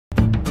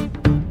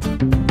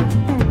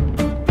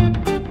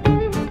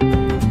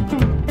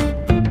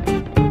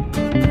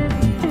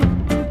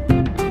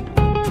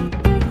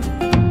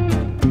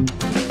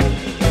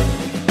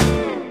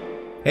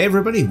Hey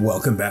everybody,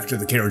 welcome back to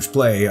the Carriage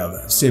Play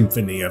of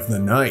Symphony of the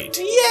Night.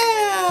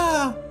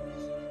 Yeah!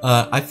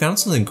 I found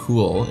something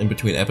cool in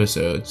between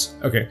episodes.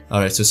 Okay.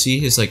 Alright, so see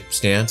his,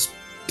 stance?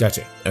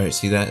 Gotcha. Alright,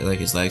 see that?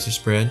 His legs are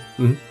spread?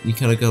 Mm-hmm. You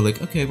kind of go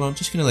okay, well, I'm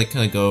just gonna,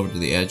 kind of go over to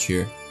the edge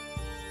here.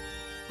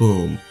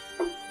 Boom.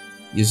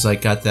 He's,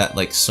 got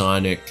that,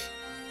 Sonic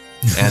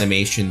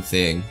animation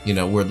thing, you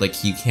know, where,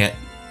 he can't,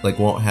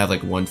 won't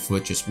have, one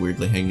foot just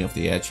weirdly hanging off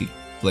the edge. He,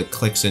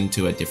 clicks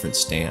into a different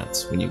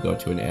stance when you go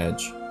to an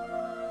edge.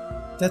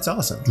 That's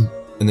awesome.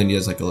 And then he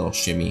does, a little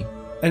shimmy.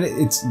 And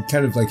it's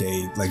kind of like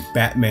a,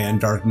 Batman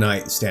Dark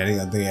Knight standing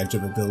on the edge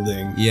of a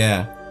building.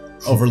 Yeah.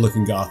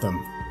 Overlooking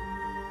Gotham.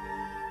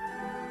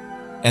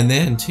 And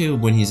then, too,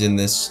 when he's in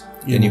this,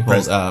 and he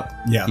pulls up,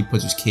 yeah, he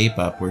puts his cape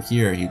up, where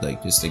here, he,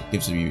 just,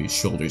 gives you his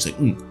shoulders,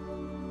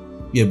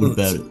 yeah, what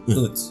about it?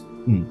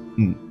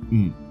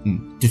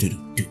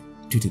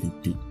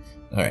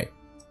 Alright.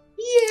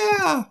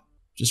 Yeah!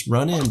 Just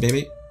run in,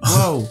 baby.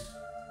 Whoa!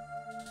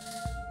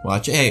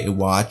 Watch it. Hey,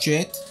 watch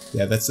it.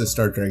 Yeah, that's the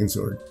Star Dragon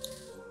Sword.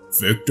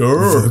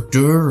 Victor!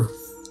 Victor!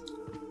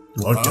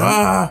 Watch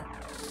out!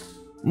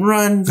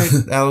 Run,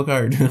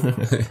 Alucard.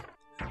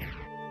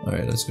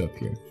 Alright, let's go up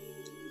here.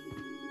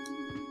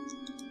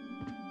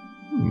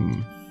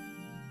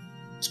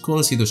 It's cool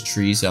to see those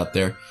trees out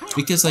there.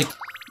 Because,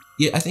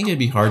 yeah, I think it'd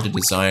be hard to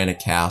design a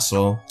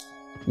castle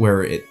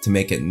where to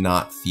make it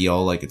not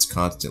feel like it's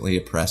constantly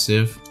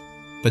oppressive.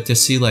 But to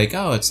see,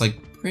 oh, it's,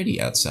 pretty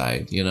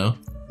outside, you know?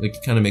 It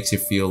kind of makes you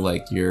feel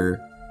like you're,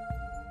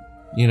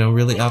 you know,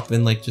 really up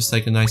in, just,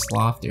 a nice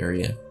loft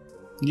area.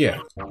 Yeah.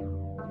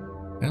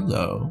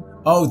 Hello.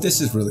 Oh,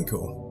 this is really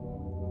cool.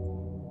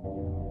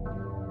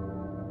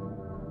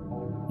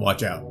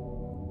 Watch out.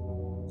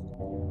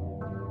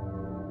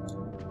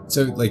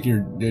 So,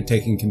 you're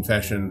taking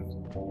confession.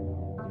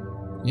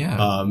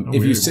 Yeah.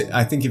 If you sit,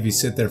 I think if you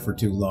sit there for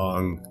too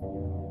long,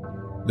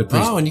 the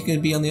priest. Oh, and you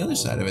can be on the other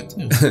side of it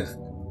too.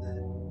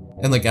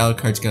 And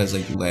Alucard's got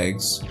his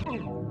legs.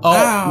 Oh,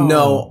 ow!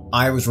 No,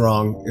 I was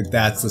wrong.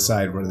 That's the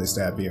side where they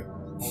stab you.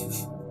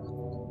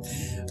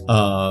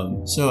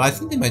 So I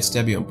think they might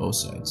stab you on both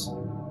sides.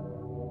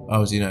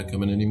 Oh, is he not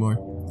coming anymore?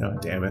 Oh,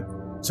 damn it.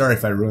 Sorry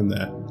if I ruined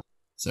that.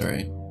 It's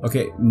alright.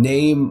 Okay,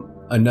 name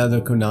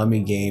another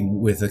Konami game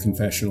with a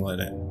confessional in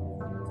it.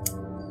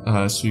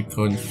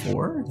 Suikoden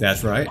 4?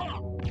 That's right.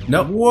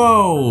 Nope.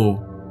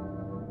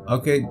 Whoa!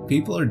 Okay,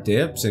 people are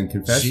dips in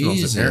confessionals,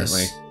 Jesus.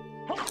 apparently.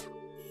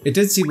 It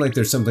did seem like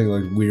there's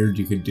something weird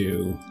you could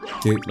do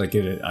to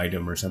get an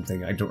item or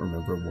something. I don't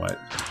remember what.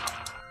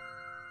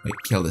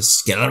 Kill the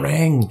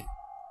Skelerang!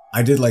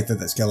 I did like that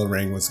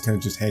Skelerang was kind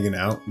of just hanging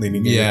out,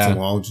 leaning against the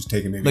wall, just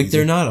taking it easy.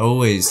 They're not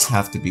always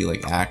have to be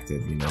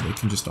active, you know. They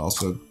can just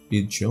also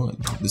be chilling.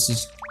 This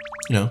is,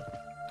 you know,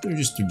 they're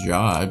just their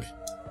job,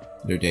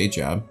 their day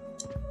job.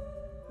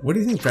 What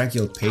do you think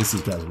Dracula pays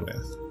his guys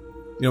with?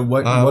 You know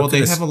what? Well,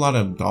 they have a lot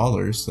of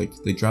dollars.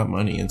 They drop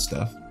money and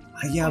stuff.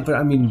 Yeah, but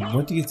I mean,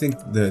 what do you think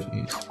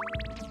you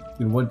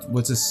know,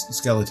 what's a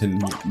skeleton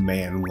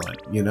man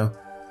want? You know,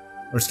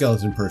 or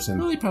skeleton person?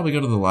 Well, they probably go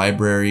to the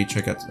library,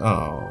 check out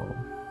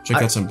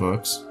out some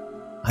books.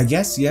 I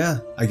guess, yeah.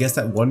 I guess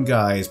that one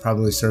guy is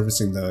probably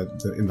servicing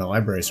in the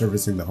library,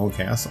 servicing the whole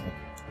castle.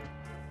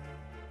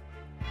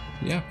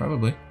 Yeah,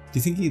 probably. Do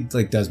you think he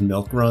does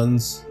milk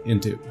runs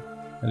into?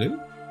 Hello?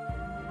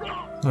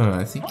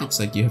 I think it's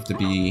you have to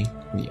be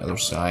on the other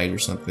side or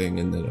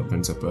something, and then it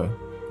opens up a.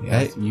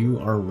 Yeah, you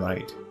are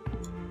right.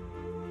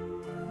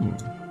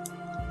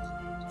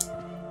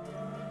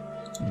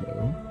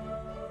 No.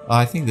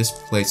 I think this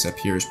place up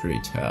here is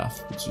pretty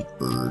tough. It's just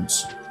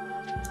birds.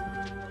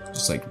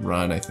 Just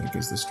run, I think,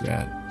 is the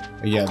strat.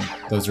 Yeah,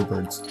 those are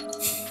birds.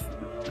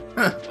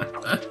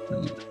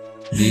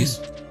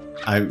 These?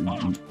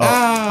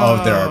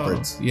 Oh, there are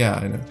birds. Yeah,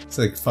 I know.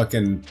 It's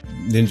fucking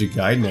Ninja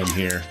Gaiden in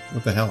here.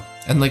 What the hell?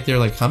 And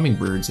they're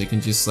hummingbirds. They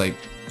can just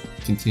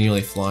continually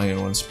fly in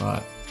one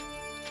spot.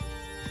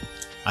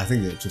 I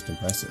think that's just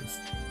impressive.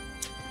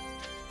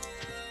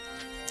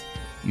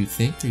 You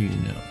think or you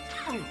know?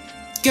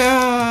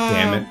 God!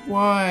 Damn it.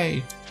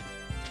 Why?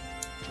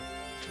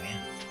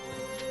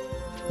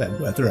 That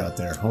weather out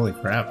there, holy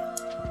crap.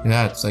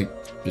 Yeah, it's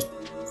just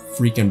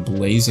freaking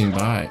blazing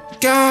by.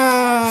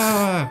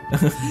 Gah!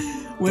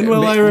 When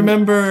will I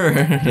remember?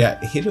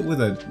 Yeah, hit it with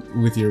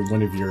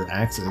one of your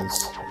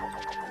axes.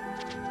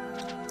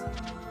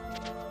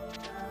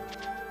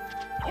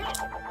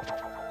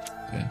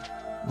 Okay.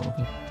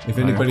 Well, if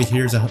anybody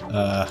hears a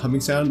humming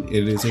sound,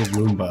 it is a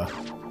Roomba.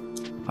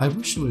 I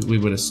wish we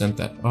would have sent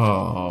that.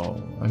 Oh,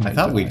 I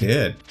thought we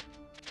did.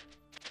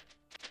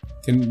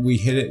 Can we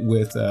hit it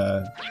with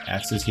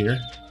axes here?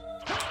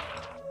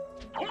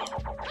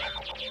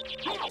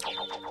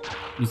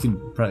 You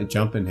can probably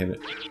jump and hit it.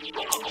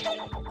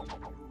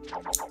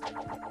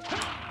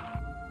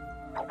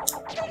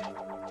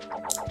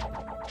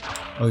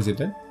 Oh, is it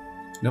dead?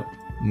 Nope.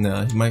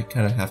 No, you might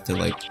kind of have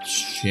to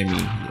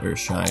shimmy or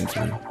shine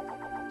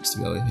just to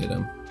be able to hit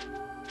him.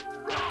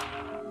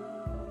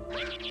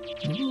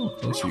 Oh,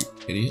 close, you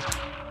idiot.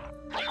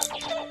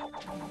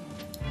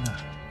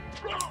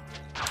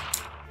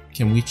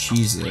 Can we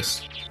cheese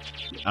this?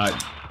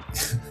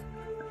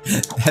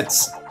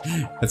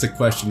 That's a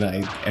question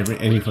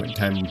any point in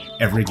time,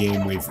 every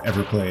game we've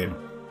ever played.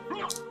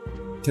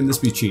 Can this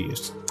be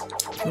cheesed?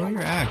 Throw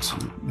your axe,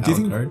 Do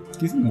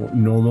you think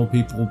normal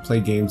people play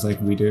games like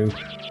we do?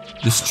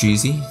 This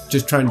cheesy?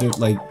 Just trying to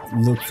like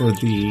look for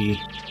the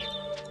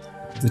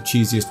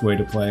cheesiest way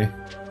to play.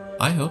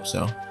 I hope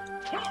so.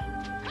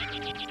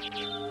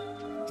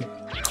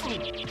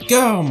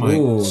 Go, my!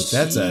 Ooh,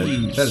 that's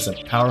a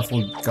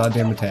powerful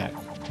goddamn attack.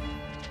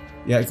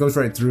 Yeah, it goes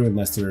right through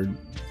unless they're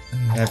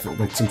have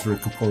like some sort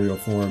of corporeal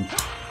form.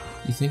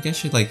 You think I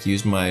should like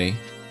use my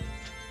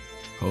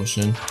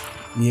potion?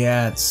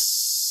 Yeah, it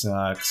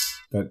sucks,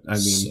 but I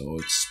mean, so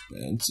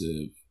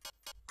expensive.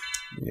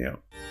 Yeah,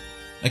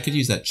 I could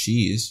use that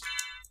cheese.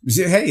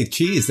 Hey,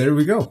 cheese! There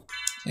we go.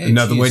 Hey,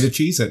 Another cheese. way to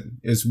cheese it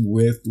is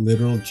with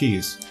literal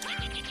cheese.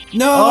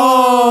 No!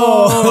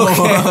 Oh,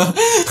 okay.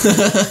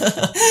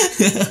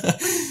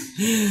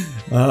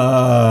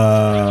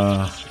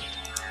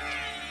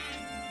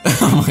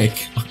 Oh my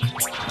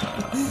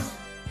god.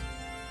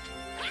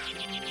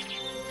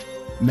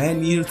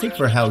 Man, you'd think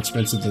for how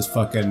expensive those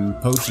fucking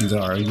potions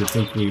are, you'd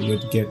think we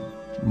would get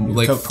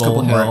Like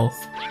full health.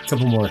 A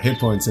couple more hit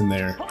points in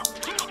there.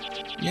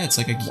 Yeah, it's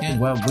like I can't.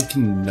 Well, we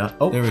can not.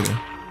 Oh, there we go.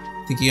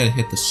 I think you gotta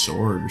hit the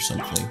sword or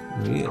something.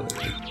 Really?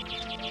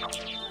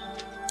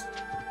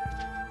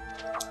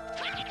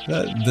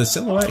 The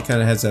silhouette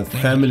kind of has a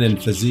feminine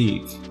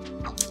physique.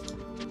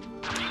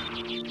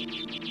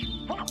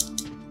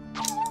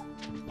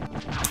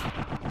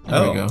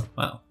 There we go.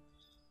 Wow.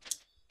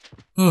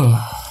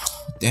 Oh,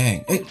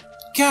 dang. Hey,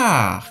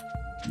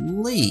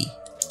 golly.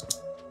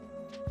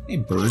 Hey,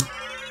 bird.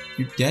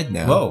 You're dead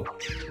now. Whoa.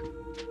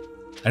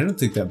 I don't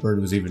think that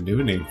bird was even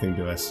doing anything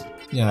to us.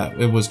 Yeah,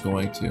 it was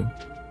going to.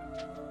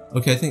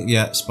 Okay, I think,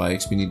 yeah,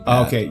 spikes. We need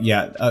that. Okay,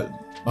 yeah.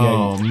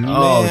 Oh, man.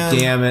 Oh,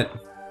 damn it.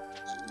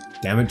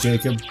 Damn it,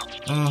 Jacob.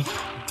 Oh,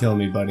 You're killing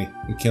me, buddy.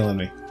 You're killing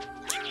me.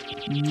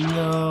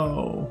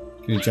 no.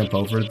 Can you jump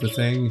over the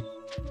thing?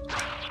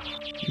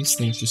 These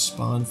things just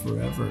spawn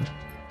forever.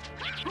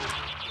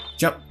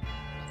 Jump.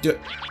 Do it.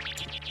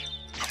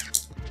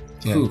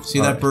 Yeah, Ooh, see,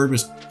 that alright. bird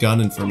was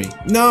gunning for me.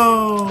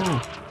 No!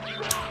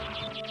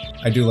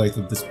 I do like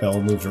that the spell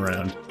moves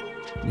around.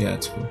 Yeah,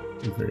 it's cool.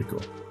 It's very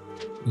cool.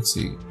 Let's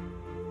see.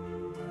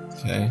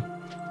 Okay.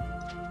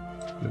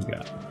 What do we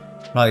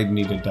got? Probably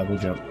need a double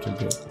jump to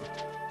do it.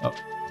 Oh,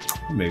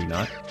 maybe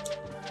not.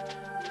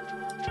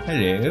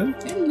 Hello.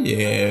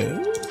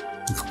 Hello.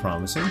 It's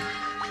promising.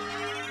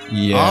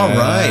 Yeah. All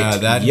right.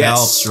 That Yes.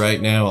 helps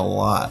right now a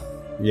lot.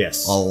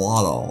 Yes. A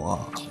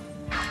lot.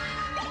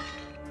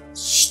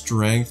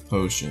 Strength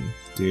potion.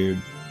 Dude.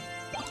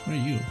 What are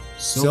you?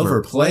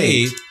 Silver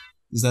plate.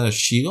 Is that a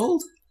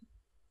shield?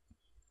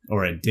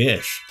 Or a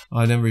dish. Oh,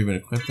 I never even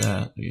equipped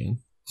that again.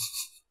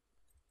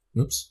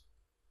 Oops.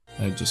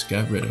 I just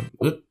got rid of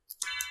it.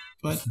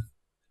 What?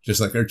 Just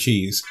like our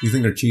cheese. You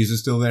think our cheese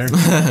is still there?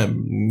 Yeah,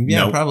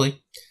 Nope.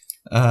 probably.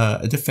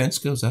 Defense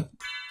goes up.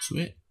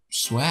 Sweet.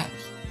 Sweat.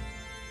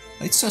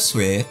 It's so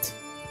sweet.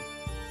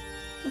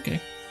 Okay.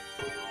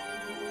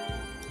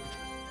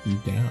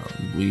 Down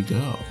we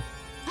go.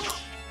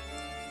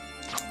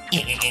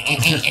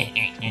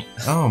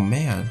 Oh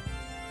man.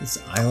 This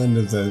island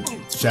of the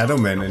Shadow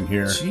Men in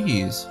here.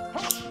 Jeez.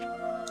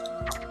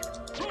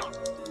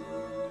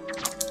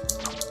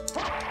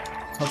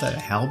 Call that a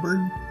halberd?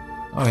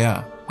 Oh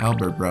yeah.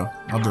 Albert, bro.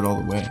 Albert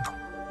all the way.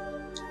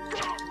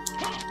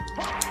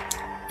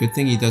 Good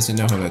thing he doesn't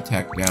know how to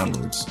attack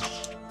downwards.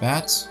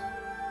 Bats?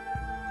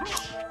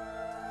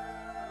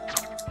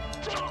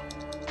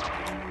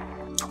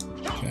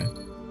 Okay.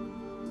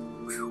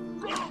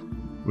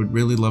 Would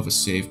really love a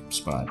safe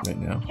spot right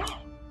now.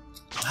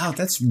 Wow,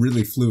 that's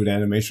really fluid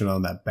animation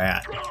on that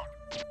bat.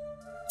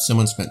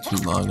 Someone spent too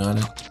long on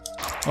it.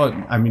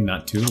 Well, I mean,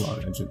 not too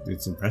long.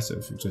 It's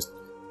impressive.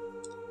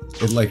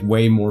 It's like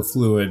way more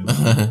fluid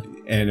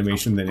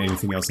animation than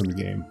anything else in the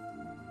game.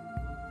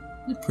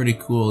 A pretty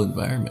cool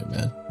environment,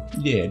 man.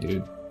 Yeah,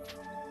 dude.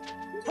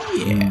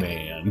 Yeah.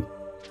 Man.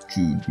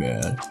 Dude,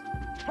 man.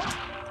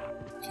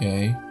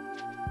 Okay.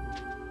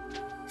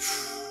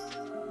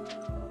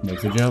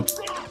 Make the jump.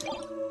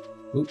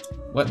 Oop.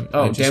 What? I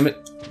Oh, just- damn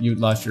it. You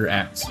lost your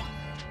axe.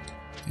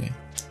 Okay.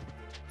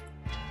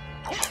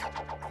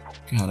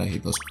 God, I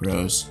hate those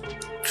crows.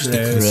 Just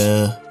Crows.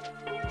 a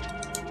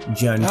crow.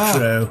 John Ah.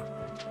 Crow.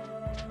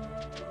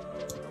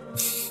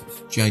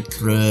 Giant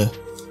crow.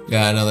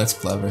 Yeah, I know, that's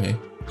clever, hey.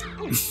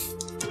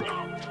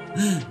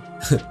 I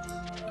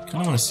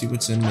kinda wanna see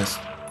what's in this.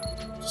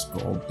 Just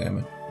gold, damn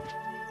it.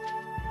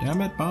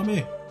 Damn it,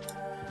 Bobby.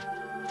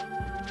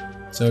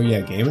 So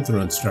yeah, Game of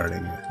Thrones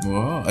starting.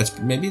 Whoa,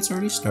 maybe it's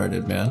already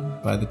started, man.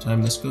 By the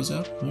time this goes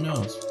up, who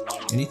knows?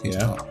 Anything's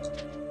Yeah. possible.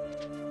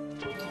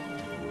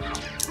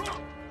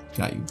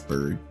 Got you,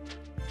 bird.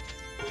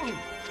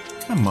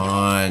 Come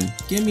on,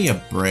 give me a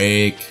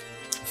break.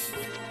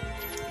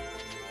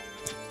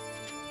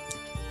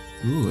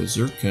 Ooh, a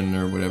zircon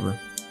or whatever.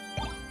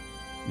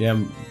 Yeah,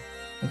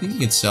 I think you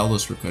can sell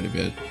this for quite a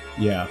bit.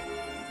 yeah.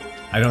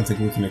 I don't think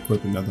we can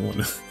equip another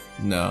one.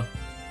 No.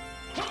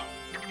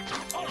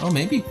 Oh,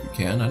 maybe we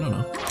can. I don't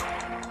know.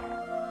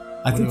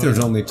 I think there's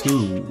only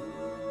 2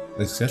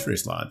 accessory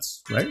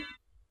slots, right?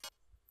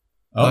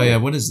 Oh yeah,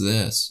 what is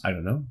this? I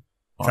don't know.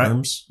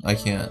 Arms? I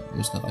can't.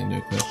 There's nothing to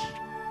equip.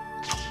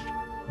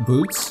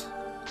 Boots?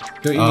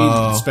 Don't you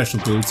need special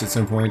boots at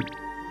some point?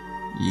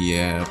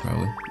 Yeah,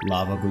 probably.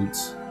 Lava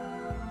boots.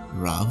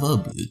 Lava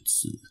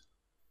boots.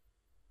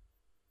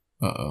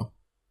 Uh-oh.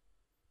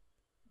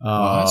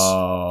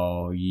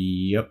 Oh,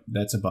 yep,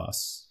 that's a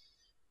boss.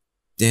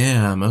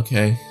 Damn,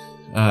 okay.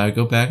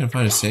 Go back and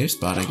find a safe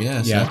spot, I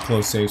guess. Yeah, huh?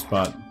 close save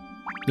spot.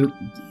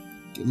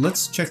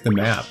 Let's check the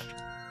map.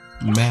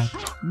 Map.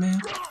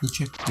 Let's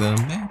check the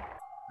map.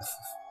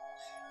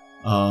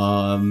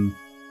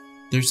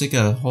 There's like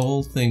a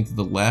whole thing to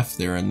the left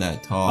there in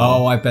that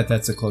tall. Oh, I bet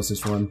that's the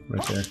closest one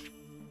right there.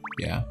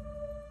 Yeah.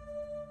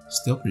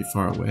 Still pretty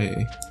far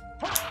away.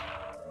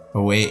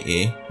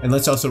 Away. And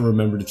let's also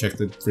remember to check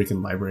the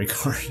freaking library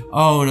card.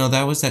 Oh no,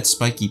 that was that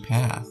spiky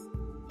path.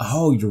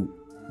 Oh,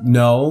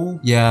 no.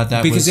 Yeah,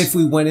 that because if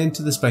we went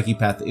into the spiky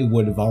path, it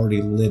would have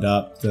already lit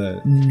up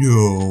the.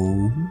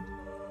 No.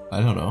 I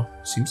don't know.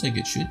 Seems like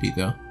it should be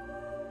though.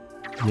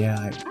 Yeah,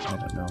 I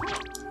don't know.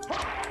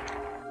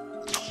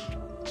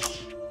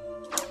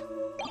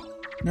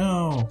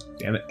 No.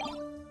 Damn it.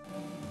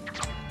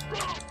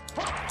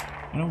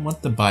 I don't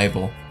want the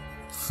Bible.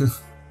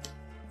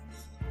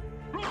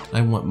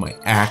 I want my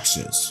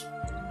axes.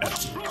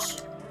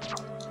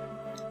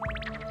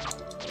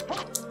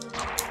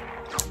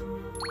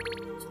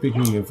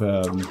 Speaking of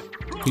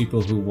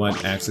people who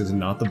want axes and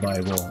not the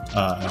Bible,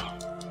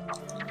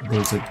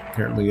 there's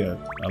apparently a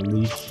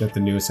leak that the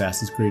new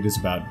Assassin's Creed is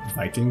about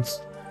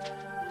Vikings.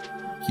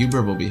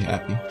 Huber will be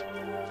happy.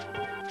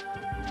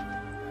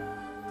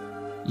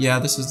 Yeah,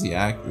 this is the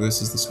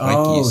spikies.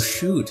 Oh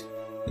shoot!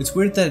 It's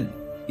weird that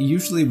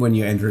usually when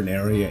you enter an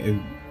area,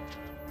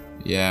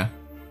 yeah.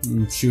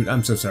 Shoot,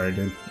 I'm so sorry,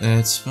 dude.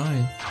 It's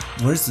fine.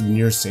 Where's the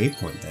nearest save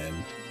point then?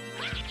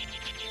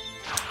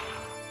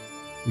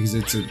 Because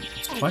it's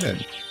quite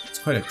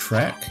a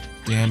trek.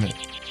 Damn it.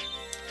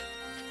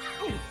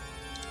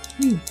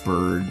 You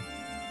bird.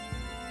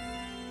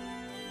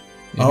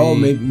 Maybe... Oh,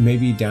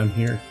 maybe down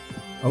here.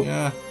 Oh.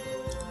 Yeah.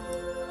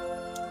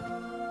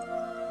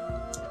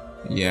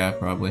 Yeah,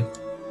 probably.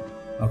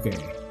 Okay.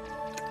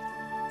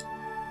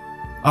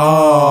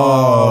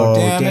 Oh,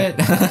 damn it.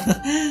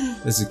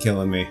 This is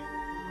killing me.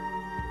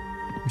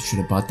 We should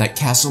have bought that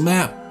castle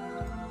map.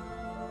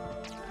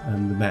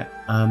 I'm the map.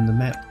 I'm the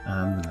map.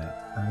 I'm the map.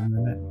 I'm the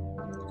map.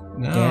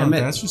 No, damn it.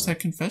 That's just that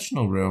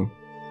confessional room.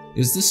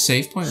 Is this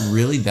save point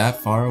really that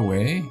far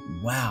away?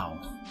 Wow.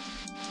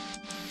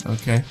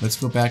 Okay, let's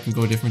go back and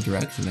go a different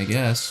direction, I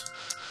guess.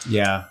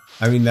 Yeah.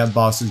 I mean, that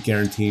boss is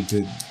guaranteed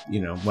to,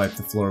 wipe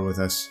the floor with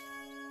us.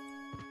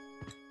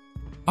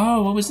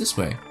 Oh, what was this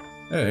way?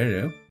 Oh, there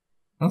you go.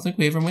 I don't think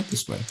we ever went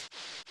this way.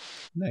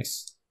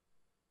 Nice.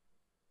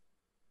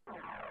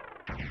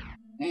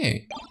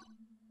 Hey.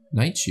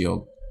 Night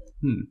shield.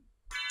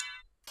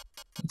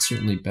 That's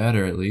certainly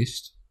better, at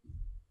least.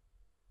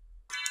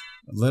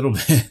 A little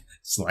bit.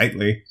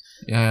 Slightly.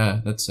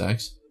 Yeah, that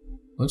sucks.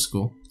 Looks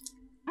cool.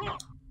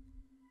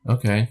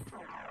 Okay.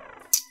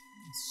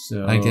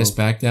 So I guess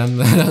back down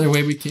that other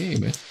way we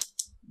came.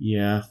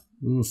 Yeah.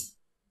 Oof.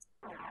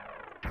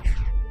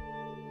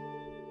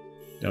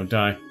 Don't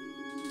die.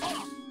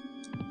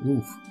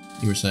 Oof.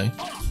 You were saying?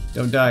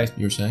 Don't die.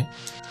 You were saying?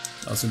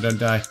 Also don't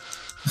die.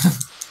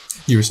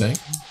 You were saying?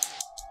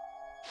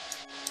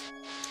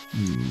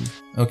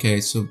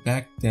 Okay, so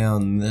back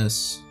down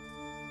these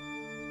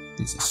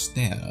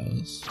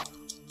stairs.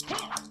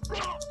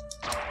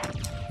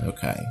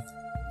 Okay.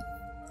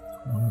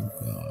 Oh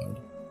god.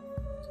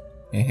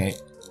 Hey.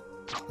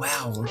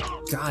 Wow,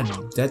 God,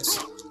 that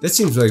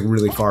seems like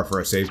really far for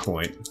a save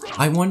point.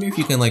 I wonder if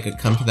you can like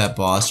come to that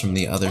boss from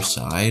the other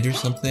side or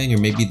something, or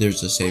maybe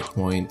there's a save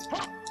point.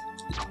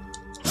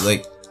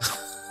 Like,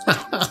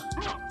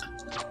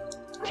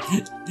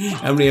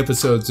 how many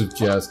episodes of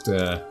just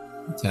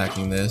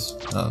attacking this?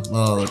 Oh,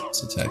 well,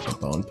 let's attack the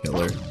bone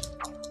pillar.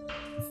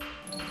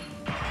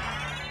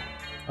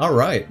 All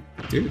right,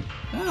 dude.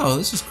 Oh,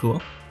 this is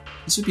cool.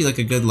 This would be like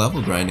a good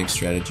level grinding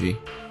strategy.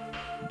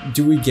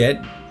 Do we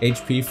get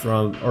HP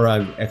from, or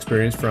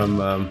experience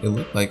from? It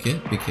looked like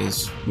it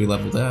because we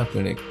leveled up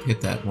when it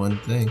hit that one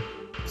thing.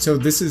 So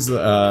this is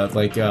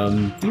like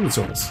Demon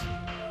Souls,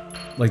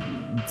 like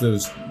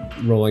those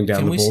rolling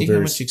down the boulders. Can we see how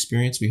much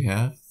experience we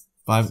have?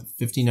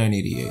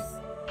 5988.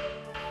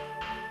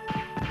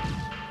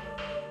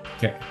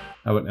 Okay,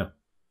 how about now?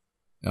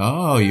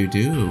 Oh, you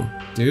do,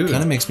 dude.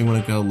 Kind of makes me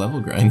want to go level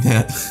grind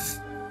that.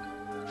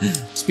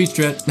 Speech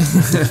threat.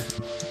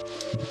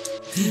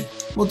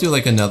 We'll do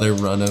like another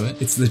run of it.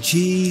 It's the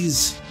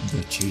cheese.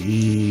 The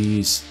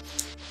cheese.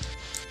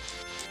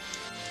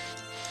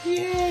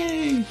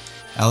 Yay!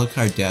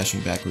 Alucard dashing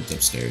backwards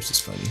upstairs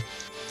is funny.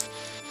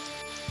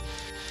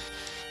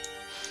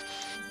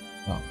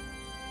 Oh.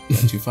 Yeah,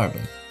 too far,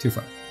 bud. Too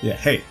far. Yeah,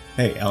 hey,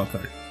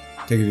 Alucard.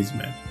 Take it easy,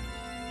 man.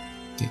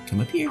 Okay,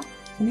 come up here.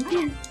 Come up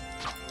here.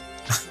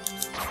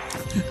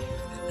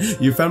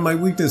 You found my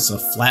weakness, a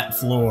flat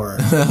floor.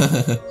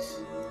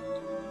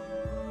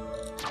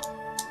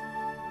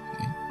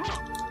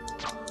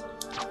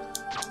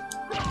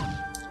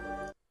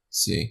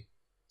 See,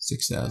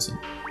 6,000.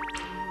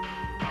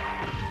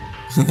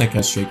 That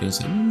guy shaking his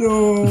head.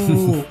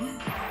 No,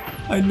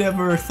 I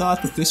never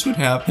thought that this would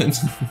happen.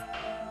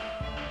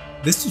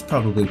 This was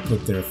probably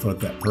put there for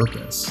that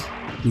purpose.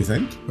 You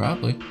think?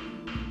 Probably.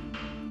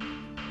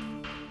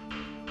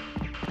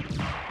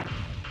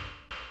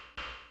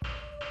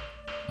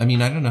 I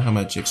mean, I don't know how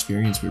much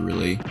experience we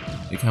really...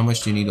 Like, how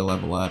much do you need to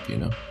level up, you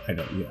know? I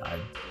don't, yeah.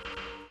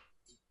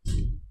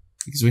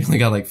 Because we only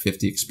got like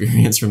 50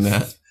 experience from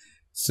that.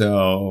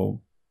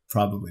 So,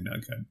 probably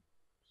not good.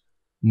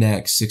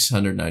 Next,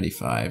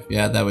 695.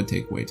 Yeah, that would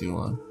take way too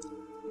long.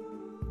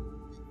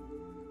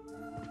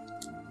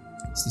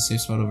 Is the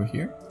safe spot over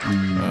here?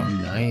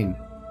 Oh. 9.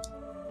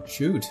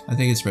 Shoot. I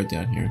think it's right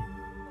down here.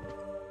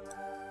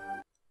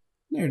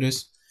 There it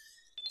is.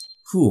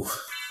 Whew.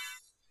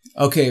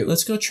 Okay,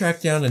 Let's go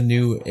track down a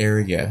new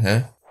area,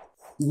 huh?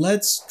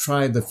 let's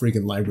try the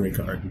freaking library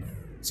card.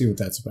 See what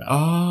that's about.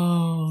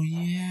 Oh,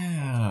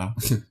 yeah.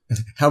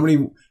 How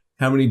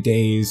many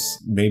days,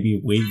 maybe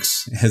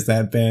weeks has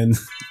that been?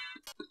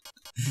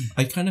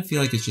 I kind of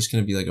feel like it's just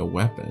going to be like a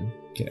weapon.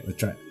 Okay, let's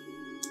try it.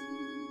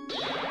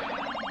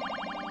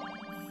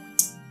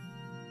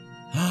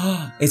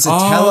 It's a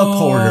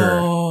teleporter.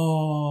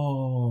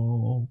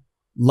 Oh.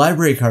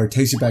 Library card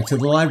takes you back to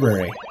the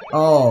library.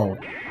 Oh.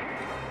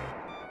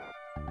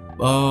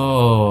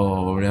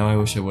 Oh, now I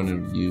wish I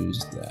wouldn't have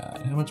used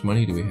that. How much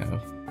money do we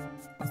have?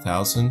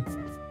 1,000?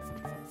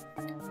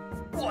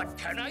 What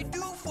can I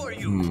do for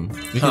you?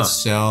 We could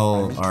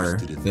sell our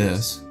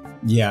this.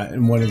 Yeah,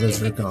 and one of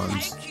those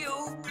Ricons. Thank you.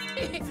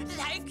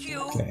 Thank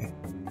you. Okay.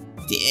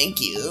 Thank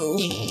you.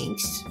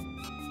 Thanks.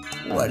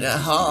 What a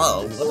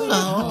haul. What a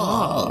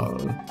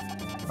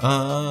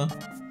haul.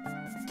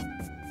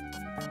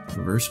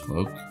 Reverse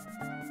cloak.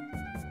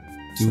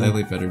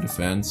 Slightly better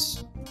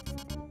defense.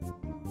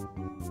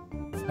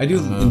 I do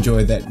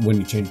enjoy that when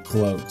you change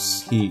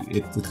cloaks,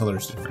 the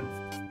color's different.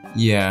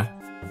 Yeah.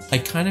 I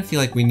kind of feel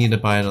like we need to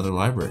buy another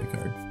library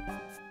card.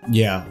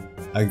 Yeah,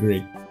 I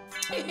agree.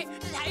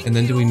 And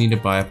then do we need to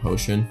buy a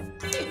potion?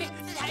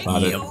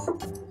 Bought it.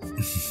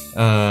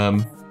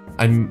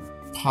 I'm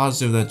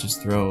positive that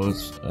just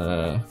throws,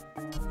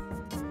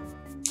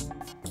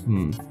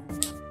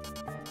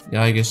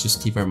 Yeah, I guess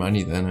just keep our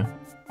money then.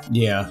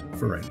 Yeah,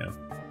 for right now.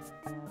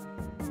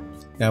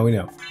 Now we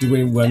know. Do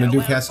we want to do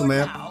castle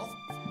map?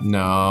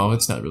 No,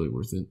 it's not really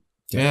worth it.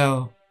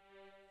 Yeah.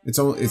 It's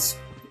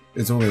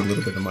only a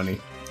little bit of money,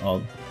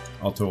 all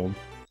told.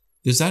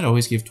 Does that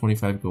always give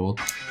 25 gold?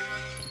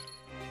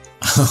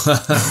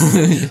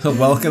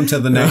 Welcome to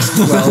the next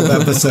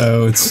 12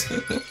 episodes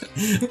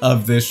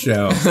of this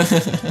show.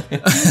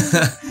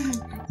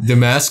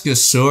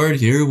 Damascus sword,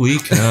 here we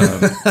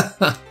come.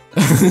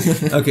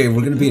 Okay,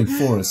 we're gonna be in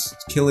forest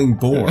killing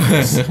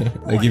boars.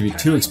 They give you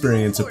 2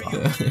 experience a pop.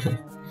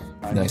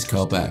 Nice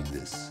callback.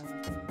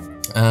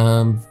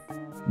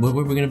 What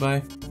were we gonna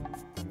buy?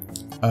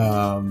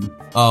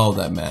 Oh,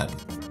 that map.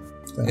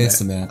 It's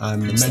the map. I'm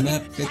the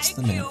map. It's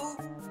the map.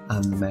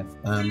 I'm the map.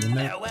 I'm the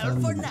map.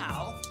 Farewell for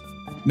now.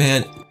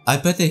 Man, I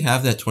bet they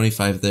have that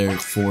 25 there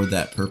for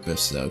that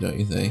purpose, though, don't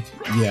you think?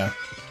 Yeah.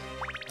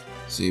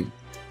 See,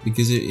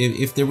 because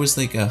if there was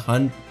like a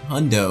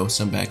hundo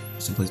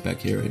someplace back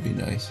here, it'd be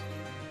nice.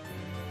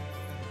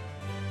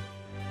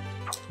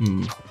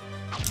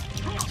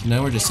 So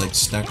now we're just like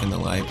stuck in the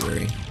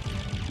library.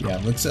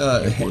 Yeah, let's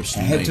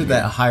head to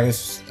that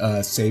highest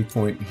save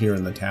point here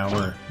in the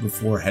tower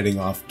before heading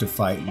off to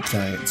fight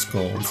giant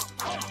skulls.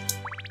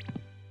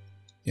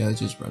 Yeah, let's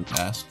just run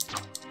past.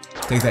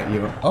 Take that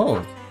Yorick.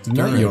 Oh,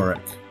 not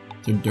Yorick.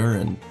 They're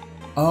Durin.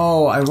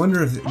 Oh, I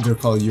wonder if they're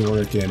called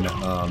Yorick in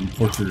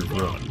Portrait of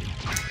Ruin.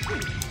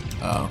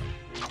 Oh.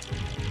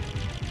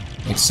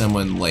 Like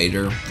someone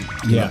later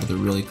came up with a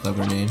really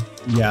clever name.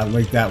 Yeah,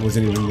 like that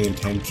wasn't even the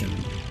intention.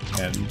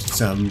 And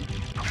some,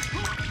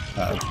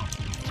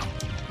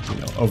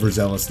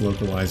 overzealous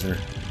localizer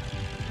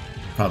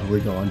probably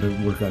go on to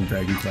work on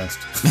Dragon Quest.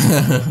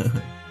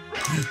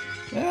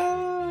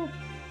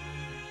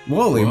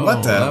 Whoa,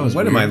 what the?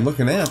 What am I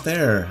looking at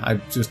there? I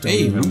just don't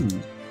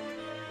even...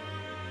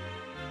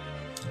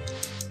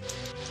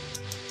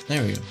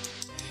 There we go.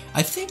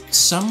 I think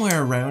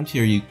somewhere around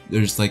here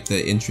there's like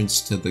the entrance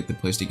to like the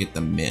place to get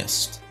the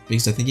mist.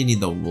 Because I think you need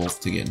the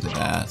wolf to get into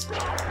that.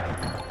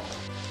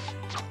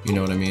 You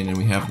know what I mean? And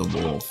we have the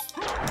wolf.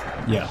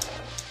 Yeah.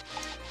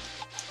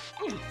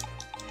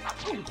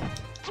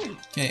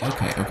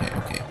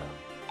 Okay.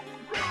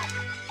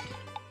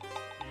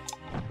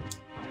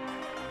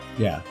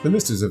 Yeah, the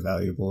mist is a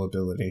valuable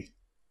ability.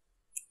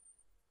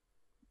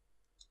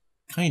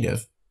 Kind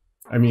of.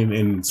 I mean,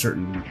 in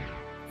certain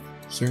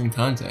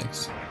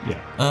contexts.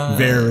 Yeah.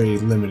 Very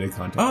limited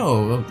context.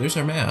 Oh, well, there's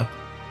our map.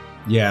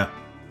 Yeah.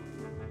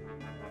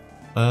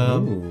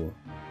 Ooh.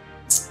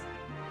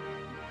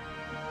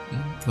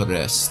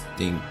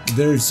 Interesting.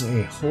 There's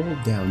a hole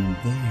down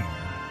there.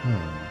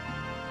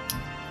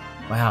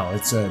 Wow,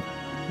 it's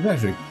we've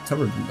actually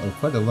covered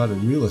quite a lot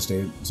of real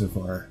estate so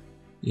far.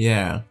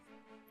 Yeah.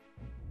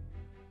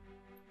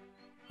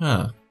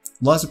 Huh.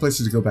 Lots of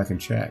places to go back and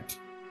check.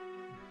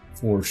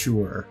 For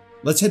sure.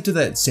 Let's head to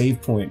that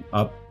save point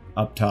up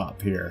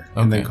top here,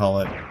 and then call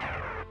it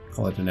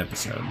an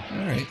episode.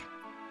 All right.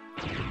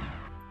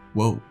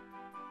 Whoa.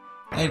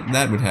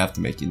 That would have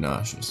to make you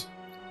nauseous.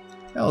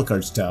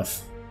 Alucard's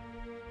tough.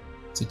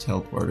 It's a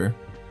teleporter.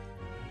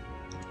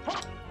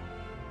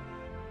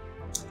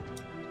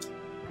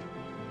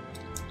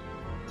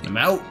 I'm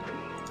out.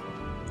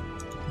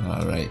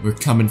 All right, we're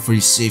coming for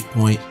your save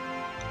point.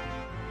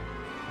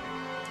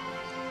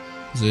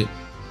 Is it?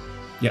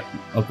 Yep,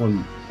 up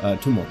one,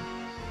 2 more.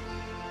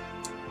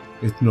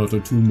 It's not a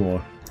 2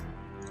 more.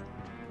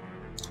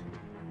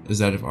 Is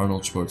that if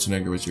Arnold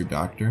Schwarzenegger was your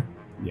doctor?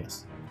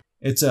 Yes.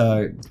 It's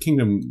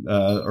Kingdom,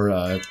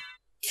 not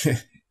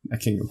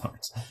Kingdom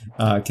Hearts.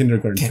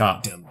 Kindergarten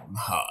Cop. Kingdom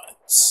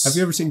Hearts. Have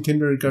you ever seen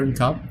Kindergarten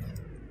Cop?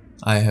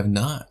 I have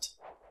not.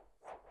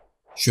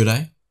 Should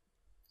I?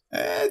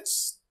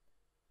 It's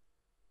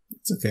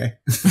okay.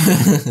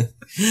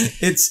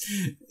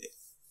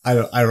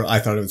 I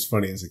thought it was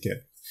funny as a kid.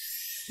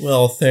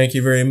 Well, thank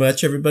you very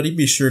much, everybody.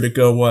 Be sure to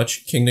go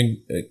watch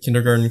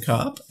Kindergarten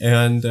Cop,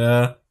 and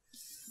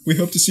we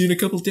hope to see you in a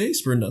couple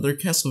days for another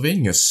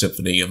Castlevania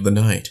Symphony of the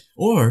Night.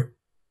 Or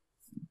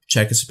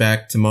check us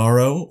back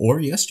tomorrow or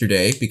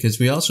yesterday, because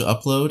we also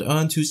upload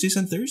on Tuesdays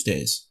and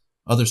Thursdays.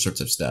 Other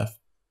sorts of stuff.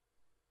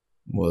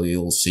 Well,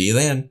 you'll see you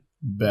then.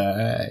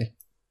 Bye.